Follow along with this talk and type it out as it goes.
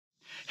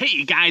Hey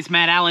you guys,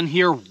 Matt Allen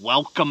here.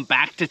 Welcome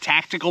back to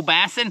Tactical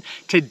Bassin.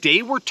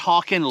 Today we're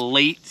talking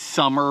late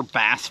summer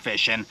bass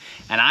fishing,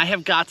 and I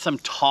have got some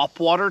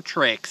topwater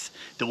tricks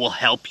that will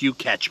help you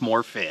catch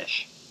more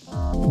fish.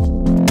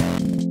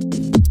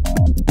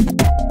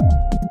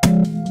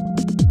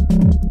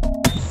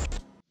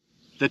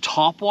 The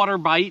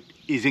topwater bite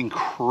is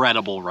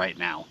incredible right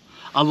now.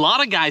 A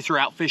lot of guys are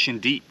out fishing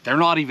deep. They're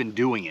not even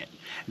doing it.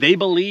 They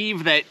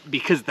believe that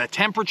because the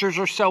temperatures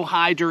are so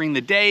high during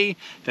the day,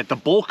 that the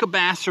bulk of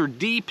bass are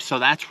deep, so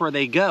that's where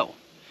they go.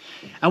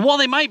 And while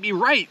they might be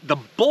right, the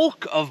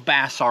bulk of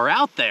bass are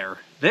out there.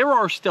 There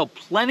are still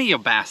plenty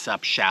of bass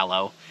up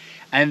shallow,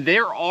 and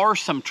there are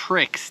some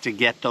tricks to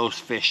get those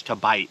fish to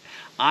bite.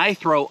 I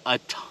throw a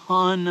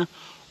ton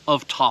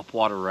of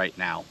topwater right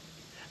now.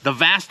 The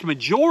vast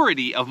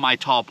majority of my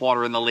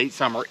topwater in the late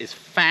summer is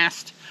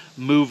fast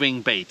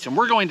moving baits, and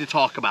we're going to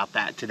talk about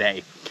that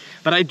today.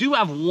 But I do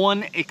have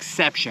one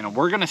exception, and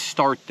we're gonna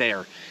start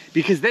there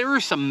because there are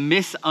some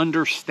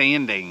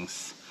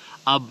misunderstandings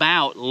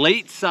about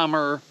late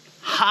summer,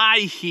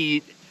 high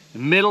heat,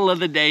 middle of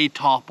the day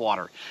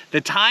topwater.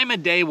 The time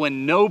of day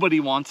when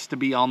nobody wants to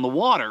be on the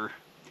water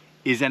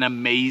is an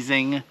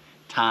amazing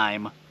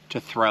time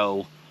to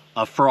throw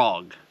a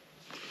frog.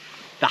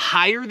 The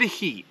higher the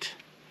heat,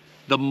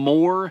 the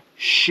more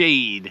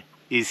shade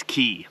is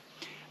key.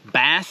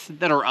 Bass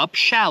that are up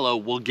shallow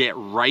will get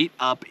right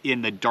up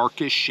in the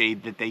darkest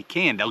shade that they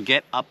can. They'll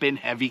get up in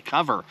heavy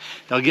cover.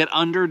 They'll get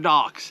under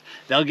docks.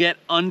 They'll get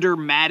under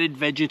matted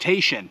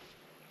vegetation.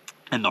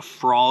 And the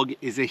frog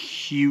is a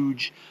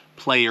huge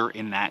player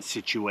in that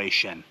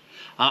situation.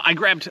 I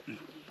grabbed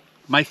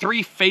my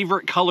 3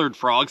 favorite colored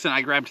frogs, and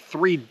I grabbed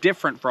 3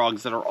 different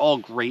frogs that are all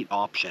great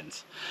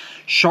options.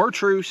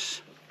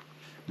 Chartreuse,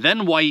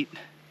 then white,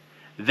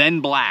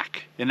 then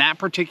black, in that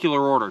particular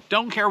order.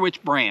 Don't care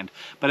which brand,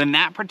 but in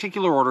that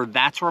particular order,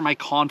 that's where my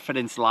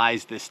confidence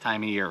lies this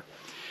time of year.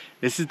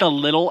 This is the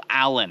Little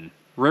Allen,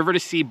 River to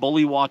Sea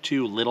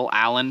Bullywatoo Little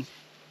Allen.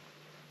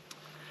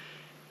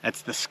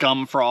 That's the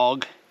Scum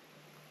Frog,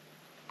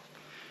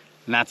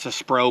 and that's a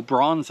Spro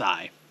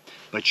Bronzeye.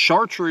 But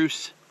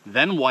chartreuse,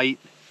 then white,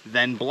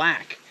 then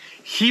black.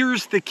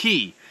 Here's the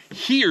key.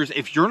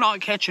 If you're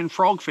not catching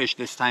frogfish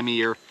this time of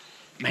year,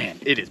 man,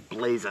 it is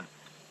blazing.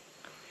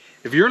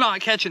 If you're not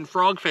catching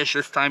frogfish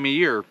this time of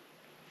year,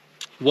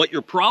 what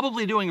you're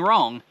probably doing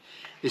wrong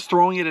is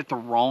throwing it at the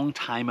wrong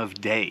time of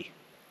day.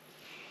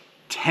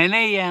 10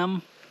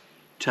 a.m.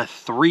 to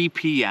 3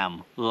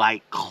 p.m.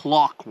 like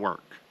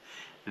clockwork.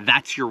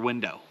 That's your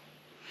window.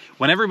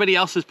 When everybody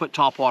else has put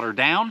topwater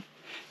down,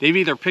 they've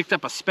either picked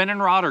up a spinning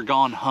rod or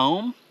gone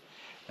home.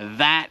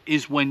 That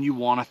is when you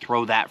want to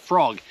throw that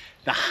frog.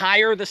 The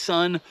higher the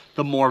sun,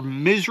 the more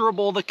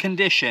miserable the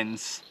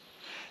conditions,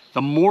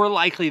 the more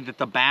likely that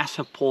the bass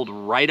have pulled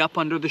right up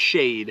under the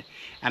shade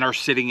and are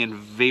sitting in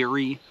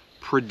very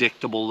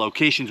predictable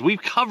locations.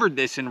 We've covered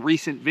this in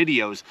recent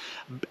videos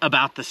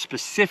about the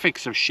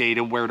specifics of shade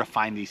and where to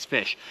find these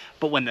fish.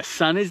 But when the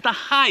sun is the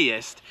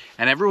highest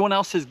and everyone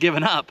else has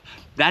given up,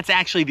 that's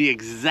actually the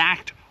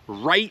exact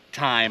right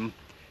time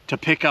to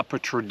pick up a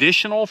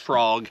traditional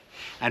frog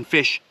and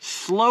fish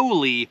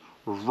slowly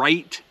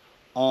right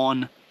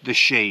on the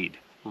shade,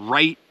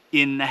 right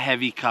in the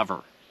heavy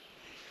cover.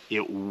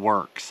 It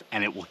works,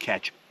 and it will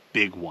catch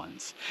big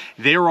ones.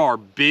 There are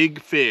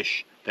big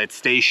fish that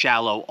stay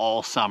shallow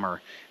all summer,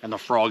 and the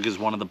frog is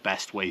one of the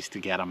best ways to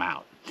get them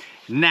out.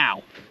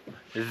 Now,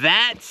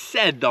 that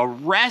said, the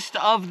rest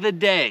of the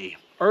day,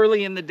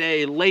 early in the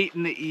day, late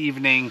in the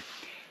evening,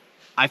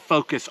 I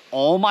focus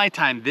all my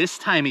time this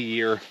time of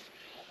year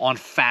on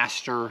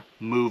faster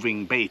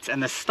moving baits.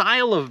 And the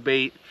style of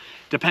bait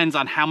depends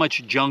on how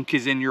much junk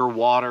is in your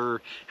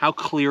water, how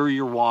clear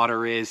your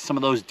water is, some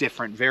of those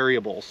different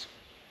variables.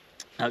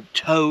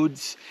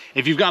 Toads,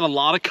 if you've got a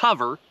lot of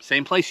cover,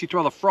 same place you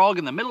throw the frog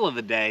in the middle of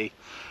the day,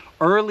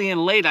 early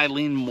and late I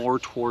lean more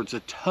towards a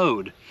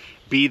toad,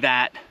 be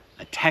that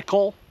a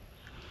teckle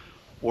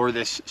or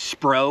this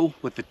Spro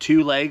with the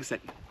 2 legs that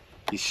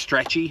he's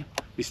stretchy.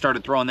 We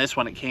started throwing this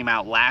when it came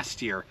out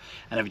last year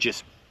and have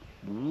just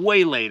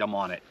waylaid them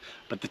on it.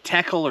 But the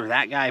teckle or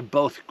that guy,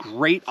 both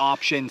great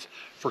options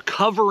for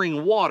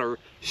covering water,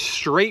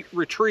 straight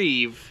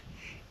retrieve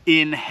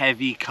in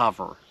heavy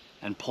cover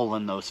and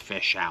pulling those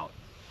fish out.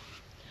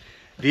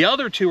 The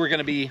other 2 are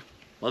gonna be,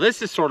 well,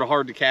 this is sort of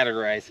hard to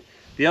categorize.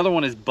 The other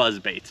one is buzz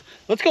baits.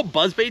 Let's go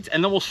buzz baits,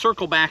 and then we'll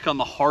circle back on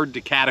the hard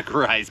to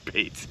categorize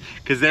baits,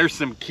 because there's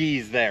some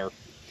keys there.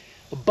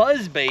 A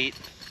buzz bait,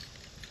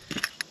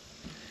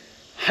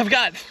 I've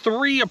got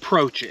 3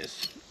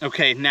 approaches.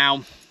 Okay,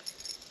 now,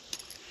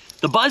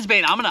 the buzz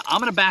bait, I'm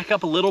gonna back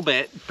up a little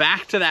bit,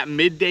 back to that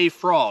midday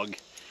frog.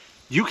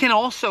 You can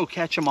also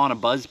catch them on a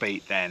buzz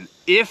bait then,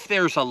 if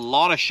there's a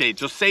lot of shade.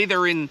 So say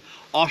they're in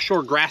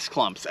offshore grass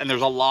clumps and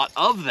there's a lot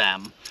of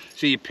them.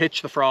 So you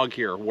pitch the frog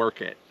here,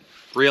 work it,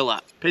 reel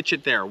up, pitch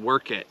it there,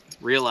 work it,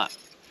 reel up,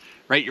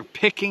 right? You're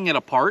picking it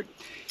apart.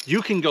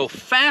 You can go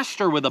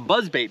faster with a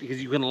buzz bait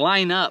because you can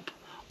line up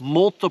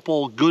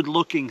multiple good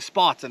looking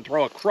spots and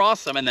throw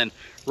across them and then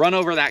run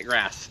over that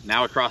grass,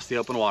 now across the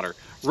open water.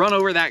 Run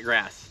over that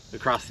grass,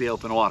 across the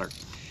open water.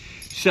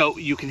 So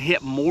you can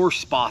hit more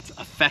spots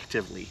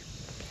effectively.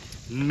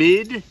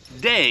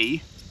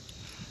 Midday,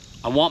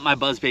 I want my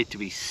buzzbait to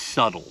be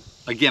subtle.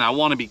 Again, I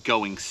want to be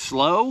going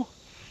slow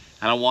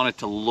and I want it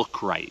to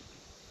look right.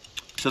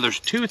 So there's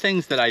two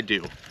things that I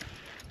do.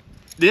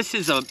 This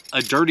is a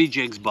Dirty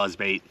Jigs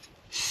buzzbait,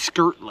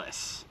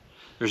 skirtless.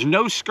 There's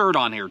no skirt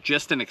on here,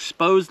 just an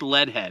exposed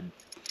lead head.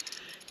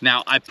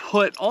 Now I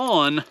put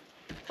on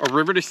a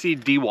River to Sea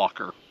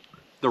D-Walker.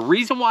 The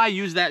reason why I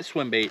use that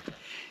swim bait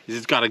is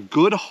it's got a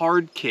good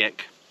hard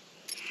kick.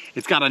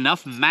 It's got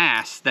enough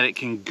mass that it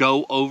can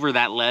go over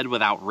that lead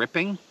without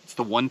ripping. It's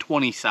the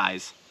 120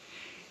 size.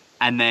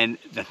 And then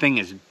the thing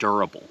is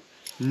durable.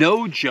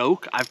 No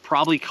joke, I've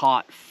probably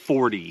caught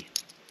 40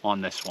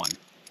 on this one.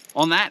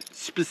 On that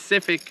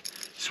specific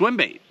swim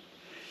bait.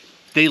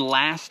 They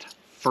last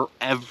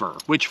forever,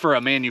 which for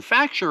a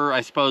manufacturer,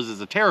 I suppose,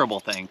 is a terrible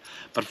thing.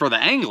 But for the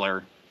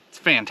angler, it's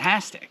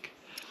fantastic.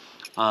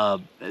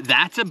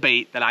 That's a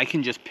bait that I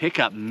can just pick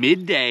up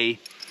midday,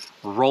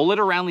 roll it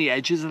around the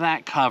edges of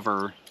that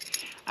cover,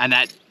 and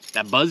that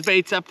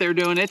buzzbait's up there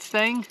doing its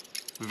thing.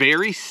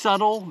 Very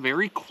subtle,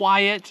 very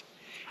quiet,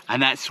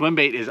 and that swim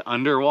bait is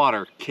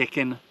underwater,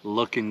 kicking,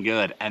 looking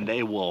good, and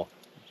they will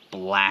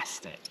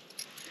blast it.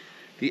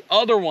 The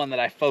other one that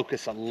I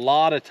focus a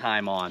lot of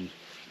time on,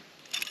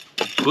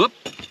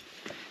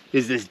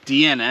 is this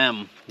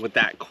DNM with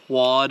that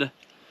quad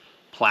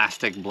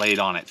plastic blade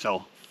on it.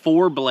 So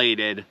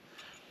 4-bladed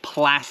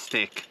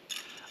plastic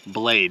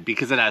blade.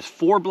 Because it has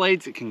 4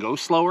 blades, it can go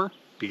slower.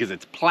 Because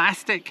it's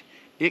plastic,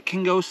 it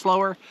can go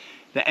slower.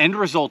 The end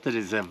result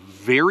is a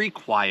very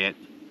quiet,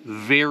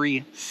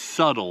 very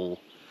subtle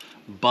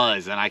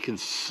buzz, and I can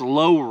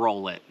slow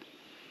roll it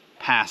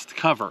past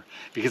cover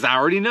because I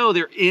already know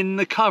they're in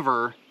the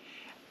cover.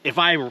 If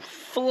I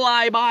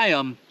fly by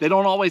them, they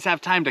don't always have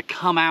time to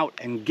come out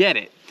and get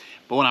it.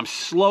 But when I'm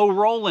slow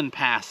rolling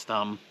past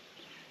them,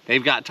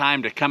 they've got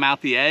time to come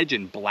out the edge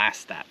and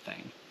blast that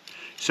thing.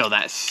 So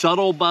that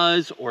subtle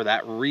buzz or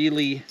that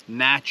really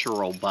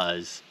natural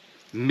buzz,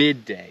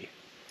 midday.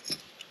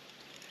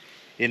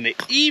 In the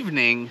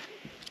evening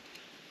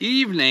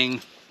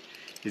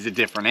is a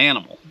different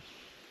animal.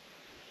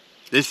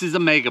 This is a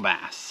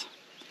megabass.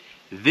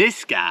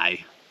 This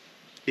guy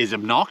is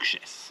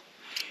obnoxious.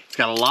 It's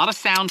got a lot of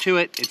sound to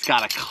it. It's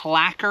got a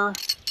clacker.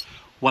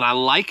 What I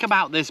like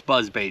about this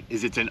buzzbait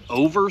is it's an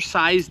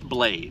oversized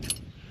blade,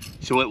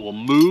 so it will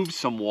move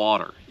some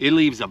water. It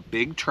leaves a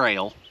big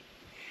trail,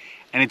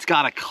 and it's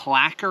got a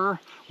clacker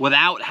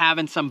without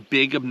having some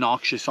big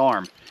obnoxious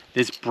arm.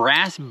 This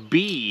brass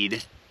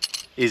bead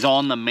is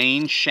on the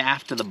main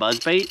shaft of the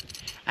buzzbait,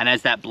 and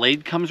as that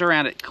blade comes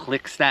around, it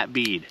clicks that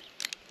bead.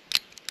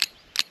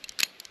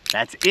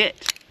 That's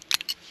it.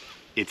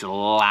 It's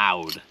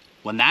loud.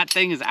 When that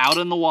thing is out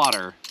in the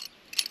water,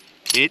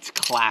 it's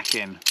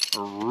clacking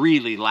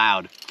really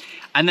loud.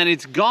 And then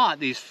it's got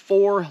these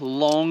 4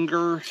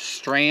 longer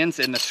strands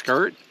in the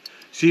skirt,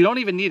 so you don't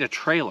even need a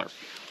trailer.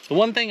 The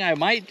one thing I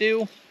might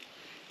do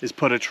is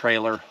put a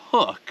trailer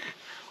hook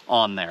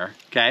on there,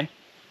 okay?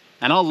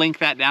 And I'll link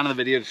that down in the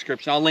video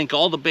description. I'll link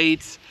all the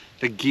baits,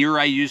 the gear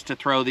I use to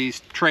throw these,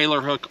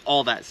 trailer hook,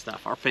 all that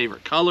stuff, our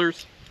favorite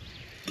colors.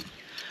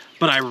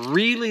 But I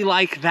really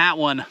like that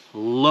one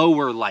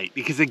lower light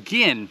because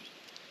again,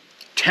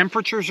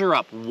 temperatures are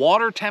up,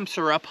 water temps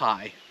are up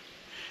high.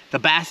 The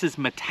bass's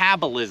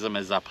metabolism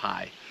is up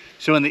high.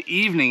 So in the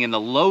evening, in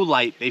the low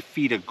light, they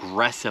feed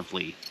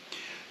aggressively.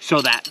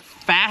 So that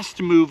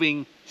fast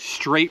moving,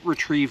 straight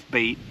retrieve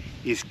bait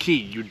is key.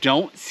 You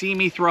don't see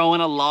me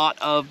throwing a lot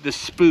of the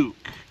spook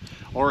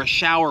or a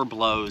shower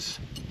blows.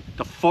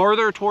 The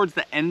farther towards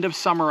the end of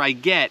summer I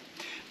get,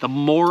 the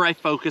more I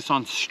focus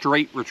on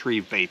straight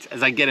retrieve baits.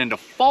 As I get into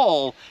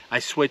fall, I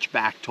switch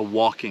back to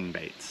walking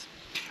baits.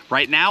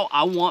 Right now,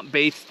 I want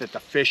baits that the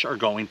fish are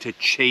going to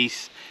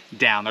chase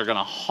down. They're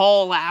gonna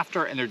haul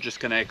after and they're just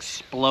gonna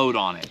explode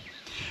on it.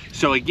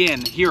 So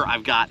again, here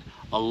I've got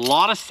a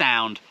lot of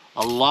sound,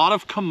 a lot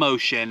of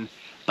commotion,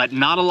 but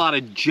not a lot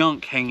of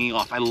junk hanging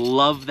off. I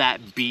love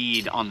that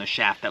bead on the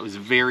shaft. That was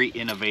very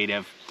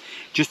innovative.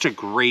 Just a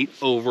great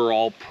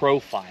overall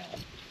profile.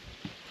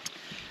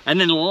 And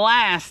then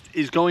last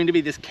is going to be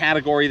this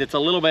category that's a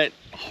little bit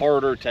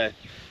harder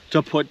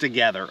to put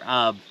together.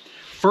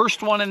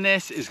 First one in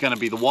this is gonna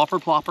be the whopper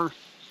plopper.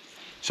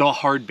 So a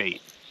hard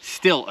bait,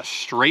 still a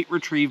straight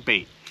retrieve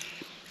bait.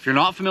 If you're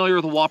not familiar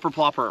with a whopper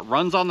plopper, it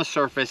runs on the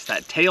surface,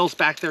 that tail's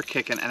back there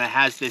kicking, and it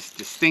has this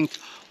distinct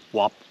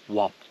whop,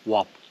 whop,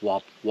 whop,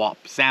 whop,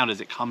 whop sound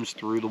as it comes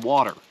through the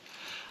water.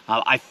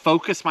 I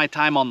focus my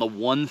time on the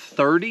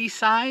 130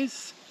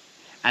 size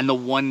and the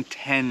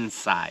 110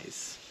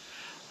 size.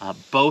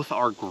 Both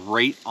are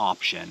great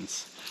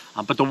options.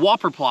 But the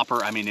whopper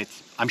plopper, I mean,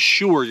 I'm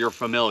sure you're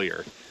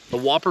familiar. The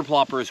whopper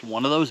plopper is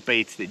one of those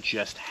baits that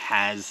just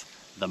has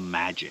the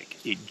magic.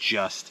 It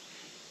just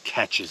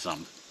catches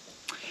them.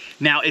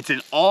 Now, it's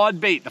an odd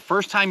bait. The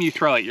first time you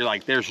throw it, you're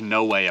like, there's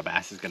no way a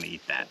bass is gonna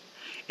eat that.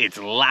 It's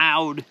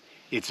loud,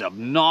 it's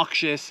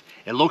obnoxious.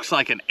 It looks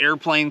like an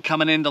airplane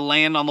coming in to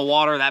land on the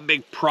water, that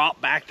big prop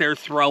back there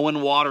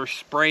throwing water,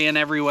 spraying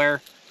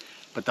everywhere.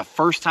 But the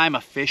first time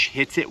a fish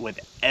hits it with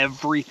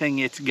everything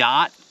it's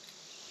got,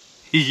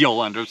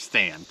 you'll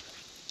understand.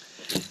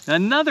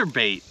 Another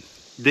bait,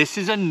 this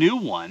is a new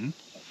one.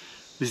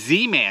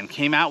 Z-Man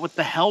came out with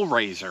the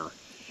Hellraiser.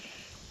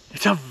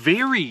 It's a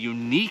very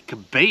unique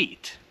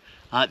bait.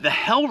 The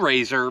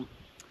Hellraiser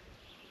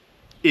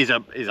is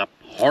a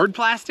hard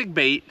plastic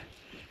bait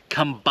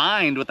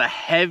combined with a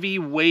heavy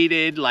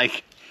weighted,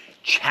 like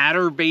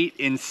chatterbait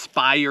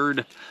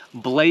inspired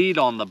blade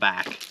on the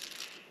back.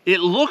 It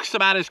looks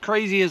about as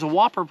crazy as a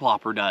whopper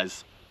plopper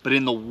does, but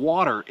in the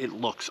water it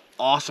looks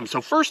awesome.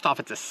 So first off,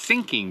 it's a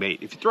sinking bait.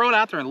 If you throw it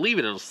out there and leave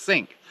it, it'll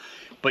sink.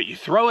 But you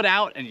throw it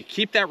out and you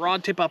keep that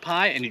rod tip up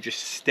high and you just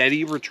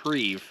steady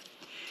retrieve.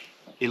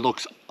 It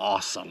looks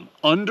awesome.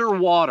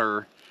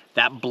 Underwater,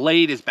 that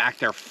blade is back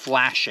there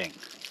flashing.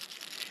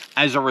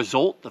 As a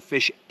result, the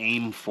fish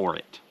aim for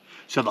it.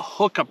 So the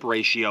hookup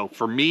ratio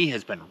for me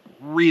has been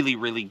really,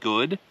 really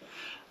good.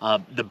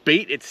 The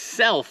bait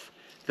itself,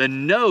 the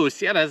nose,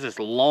 see how it has this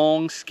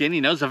long,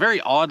 skinny nose? A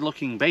very odd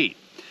looking bait.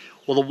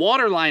 Well, the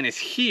water line is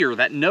here.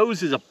 That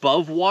nose is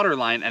above water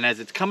line, and as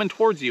it's coming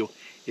towards you,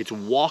 it's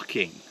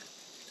walking.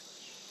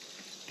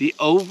 The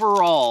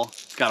overall,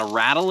 it's got a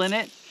rattle in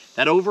it.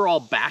 That overall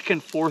back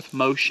and forth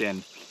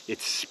motion,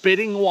 it's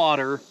spitting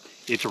water,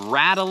 it's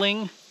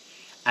rattling,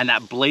 and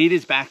that blade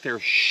is back there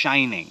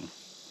shining.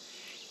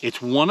 It's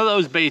one of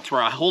those baits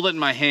where I hold it in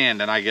my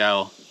hand and I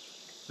go,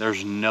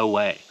 there's no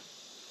way.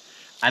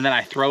 And then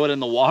I throw it in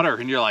the water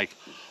and you're like,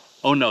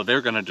 oh no,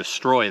 they're gonna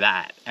destroy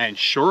that. And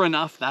sure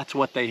enough, that's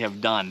what they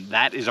have done.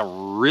 That is a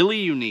really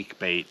unique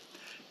bait,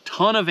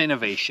 ton of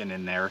innovation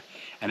in there,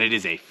 and it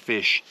is a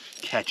fish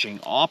catching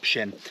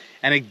option.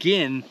 And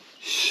again,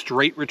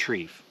 straight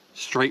retrieve,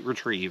 straight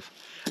retrieve.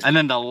 And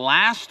then the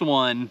last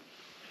one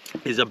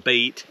is a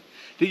bait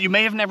that you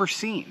may have never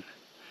seen.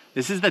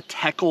 This is the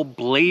Tackle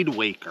Blade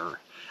Waker.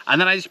 And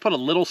then I just put a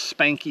little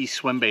spanky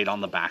swim bait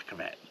on the back of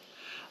it.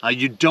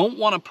 You don't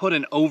want to put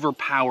an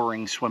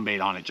overpowering swim bait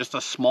on it. Just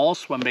a small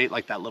swim bait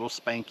like that little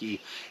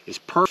spanky is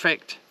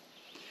perfect.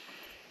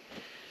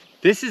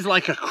 This is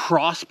like a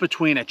cross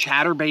between a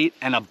chatterbait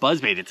and a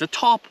buzzbait. It's a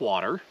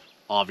topwater,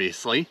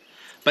 obviously,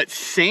 but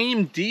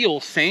same deal,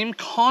 same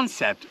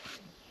concept.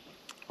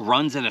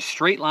 Runs in a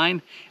straight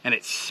line and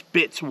it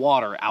spits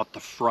water out the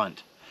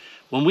front.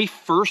 When we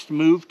first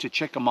moved to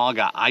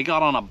Chickamauga, I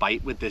got on a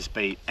bite with this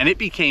bait and it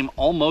became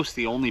almost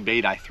the only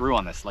bait I threw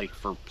on this lake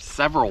for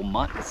several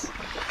months.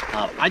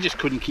 I just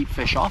couldn't keep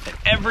fish off it.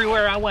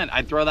 Everywhere I went,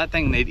 I'd throw that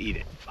thing and they'd eat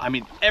it. I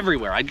mean,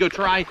 everywhere. I'd go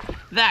try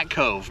that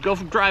cove, go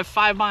drive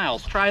 5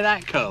 miles, try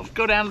that cove,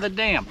 go down to the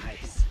dam.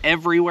 Nice.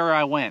 Everywhere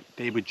I went,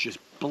 they would just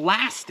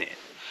blast it.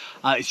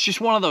 It's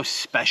just one of those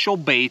special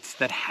baits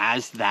that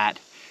has that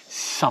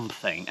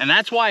something. And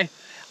that's why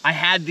I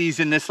had these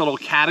in this little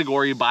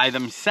category by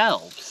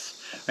themselves.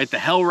 Right, the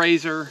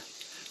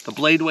Hellraiser, the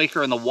Blade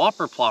Waker, and the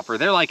Whopper Plopper,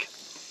 they're like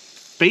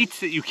baits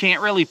that you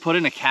can't really put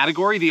in a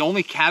category. The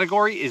only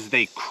category is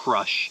they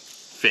crush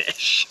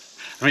fish.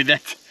 I mean,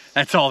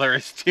 that's all there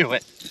is to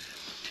it.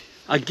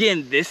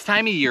 Again, this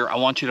time of year, I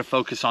want you to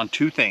focus on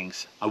 2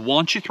 things. I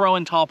want you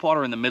throwing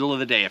topwater in the middle of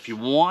the day. If you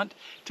want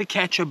to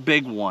catch a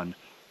big one,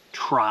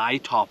 try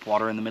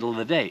topwater in the middle of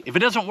the day. If it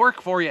doesn't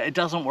work for you, it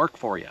doesn't work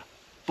for you.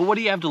 But what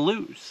do you have to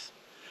lose?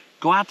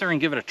 Go out there and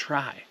give it a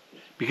try.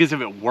 Because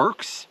if it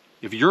works,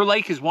 if your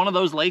lake is one of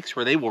those lakes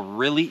where they will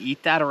really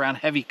eat that around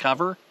heavy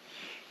cover,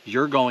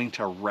 you're going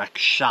to wreck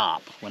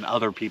shop when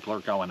other people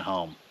are going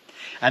home.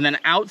 And then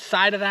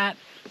outside of that,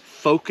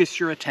 focus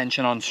your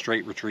attention on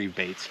straight retrieve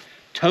baits.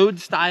 Toad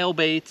style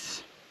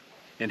baits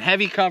in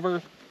heavy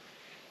cover,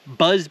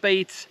 buzz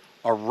baits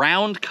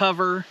around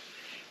cover,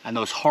 and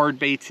those hard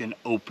baits in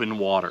open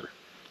water.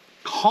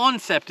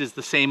 Concept is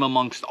the same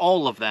amongst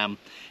all of them,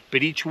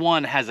 but each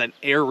one has an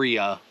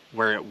area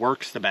where it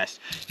works the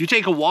best. You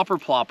take a whopper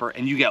plopper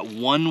and you get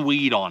one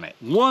weed on it,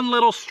 one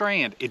little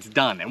strand, it's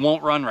done. It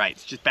won't run right.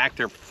 It's just back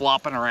there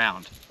flopping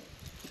around.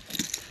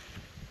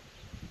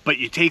 But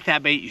you take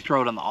that bait, you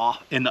throw it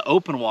in the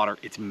open water,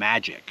 it's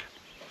magic.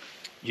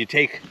 You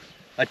take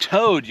a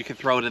toad, you can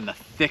throw it in the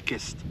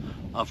thickest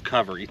of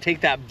cover. You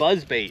take that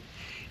buzz bait,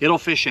 it'll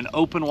fish in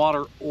open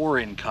water or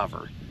in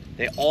cover.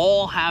 They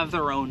all have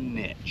their own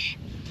niche.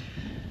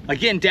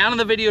 Again, down in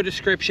the video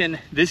description,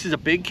 this is a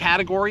big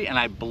category and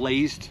I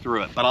blazed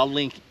through it, but I'll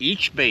link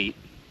each bait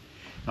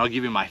and I'll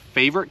give you my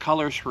favorite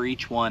colors for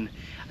each one.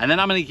 And then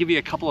I'm gonna give you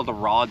a couple of the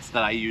rods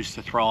that I use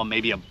to throw them,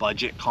 maybe a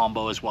budget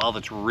combo as well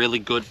that's really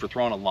good for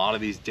throwing a lot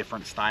of these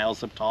different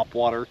styles of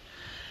topwater.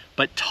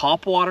 But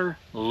topwater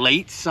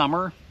late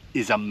summer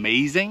is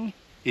amazing.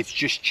 It's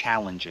just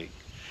challenging.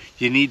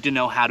 You need to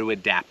know how to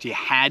adapt. You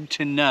had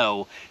to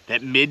know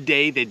that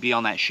midday they'd be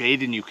on that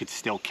shade and you could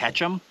still catch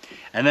them.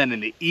 And then in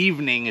the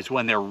evening is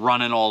when they're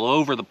running all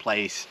over the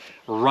place,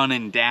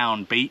 running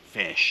down bait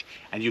fish,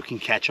 and you can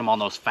catch them on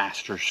those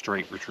faster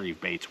straight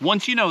retrieve baits.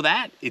 Once you know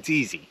that, it's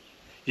easy.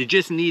 You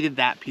just needed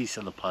that piece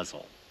of the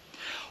puzzle.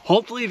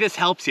 Hopefully this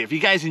helps you. If you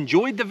guys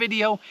enjoyed the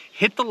video,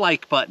 hit the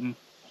like button,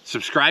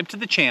 subscribe to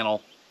the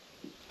channel,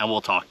 and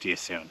we'll talk to you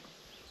soon.